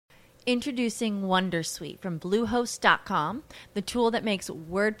Introducing Wondersuite from Bluehost.com, the tool that makes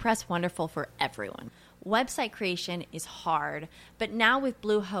WordPress wonderful for everyone. Website creation is hard, but now with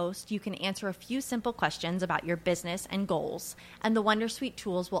Bluehost, you can answer a few simple questions about your business and goals, and the Wondersuite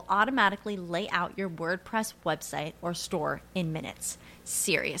tools will automatically lay out your WordPress website or store in minutes.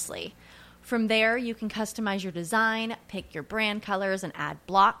 Seriously. From there, you can customize your design, pick your brand colors, and add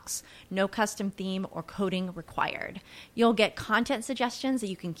blocks. No custom theme or coding required. You'll get content suggestions that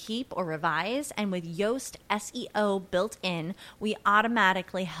you can keep or revise, and with Yoast SEO built in, we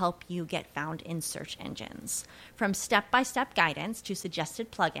automatically help you get found in search engines. From step-by-step guidance to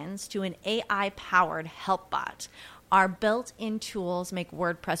suggested plugins to an AI-powered help bot, our built-in tools make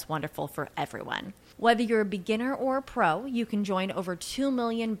WordPress wonderful for everyone. Whether you're a beginner or a pro, you can join over 2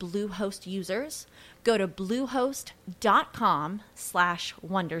 million Bluehost users. Go to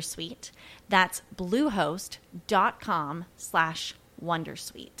bluehost.com/wondersuite. That's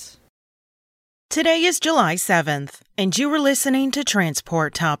bluehost.com/wondersuite. Today is July 7th, and you were listening to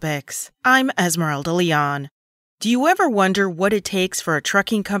Transport Topics. I'm Esmeralda Leon. Do you ever wonder what it takes for a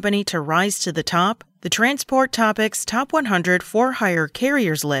trucking company to rise to the top? The Transport Topics Top 100 For-Hire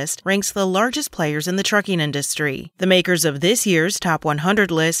Carriers list ranks the largest players in the trucking industry. The makers of this year's Top 100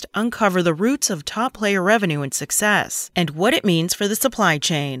 list uncover the roots of top player revenue and success, and what it means for the supply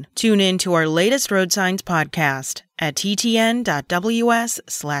chain. Tune in to our latest Road Signs podcast at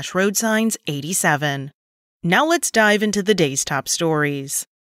ttn.ws/roadsigns87. Now let's dive into the day's top stories.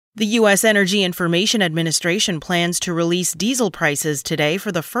 The U.S. Energy Information Administration plans to release diesel prices today for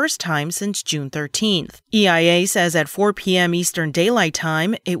the first time since June 13th. EIA says at 4 p.m. Eastern Daylight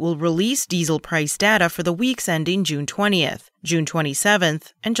Time, it will release diesel price data for the weeks ending June 20th, June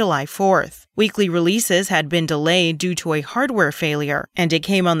 27th, and July 4th. Weekly releases had been delayed due to a hardware failure, and it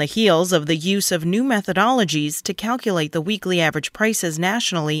came on the heels of the use of new methodologies to calculate the weekly average prices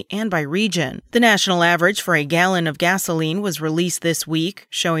nationally and by region. The national average for a gallon of gasoline was released this week,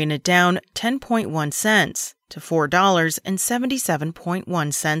 showing it down 10.1 cents to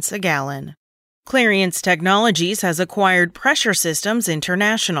 $4.77.1 a gallon. Clariance Technologies has acquired Pressure Systems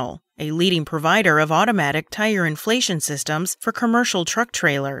International, a leading provider of automatic tire inflation systems for commercial truck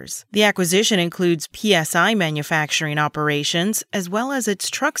trailers. The acquisition includes PSI manufacturing operations as well as its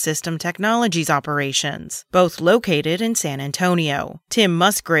Truck System Technologies operations, both located in San Antonio. Tim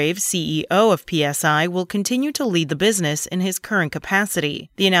Musgrave, CEO of PSI, will continue to lead the business in his current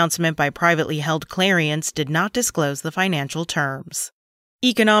capacity. The announcement by privately held Clariance did not disclose the financial terms.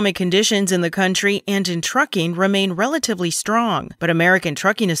 Economic conditions in the country and in trucking remain relatively strong, but American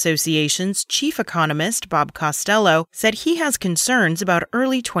Trucking Association's chief economist, Bob Costello, said he has concerns about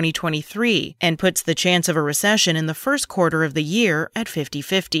early 2023 and puts the chance of a recession in the first quarter of the year at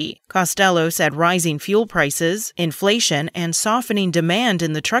 50-50. Costello said rising fuel prices, inflation, and softening demand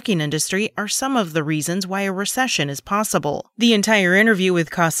in the trucking industry are some of the reasons why a recession is possible. The entire interview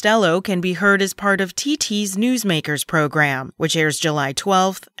with Costello can be heard as part of TT's Newsmakers program, which airs July 12th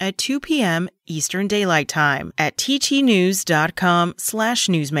at 2 p.m. Eastern Daylight Time at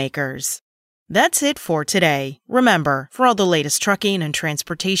ttnews.com/newsmakers. That's it for today. Remember, for all the latest trucking and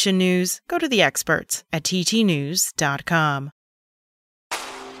transportation news, go to the experts at ttnews.com.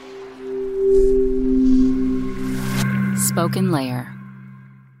 Spoken Layer.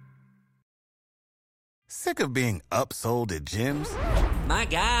 Sick of being upsold at gyms? My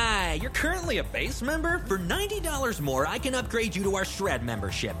guy, you're currently a base member? For $90 more, I can upgrade you to our Shred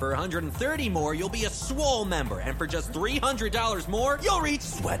membership. For $130 more, you'll be a Swole member. And for just $300 more, you'll reach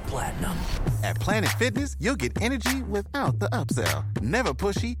Sweat Platinum. At Planet Fitness, you'll get energy without the upsell. Never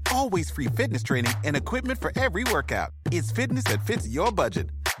pushy, always free fitness training and equipment for every workout. It's fitness that fits your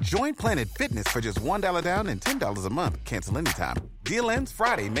budget. Join Planet Fitness for just $1 down and $10 a month. Cancel anytime. Deal ends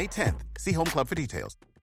Friday, May 10th. See Home Club for details.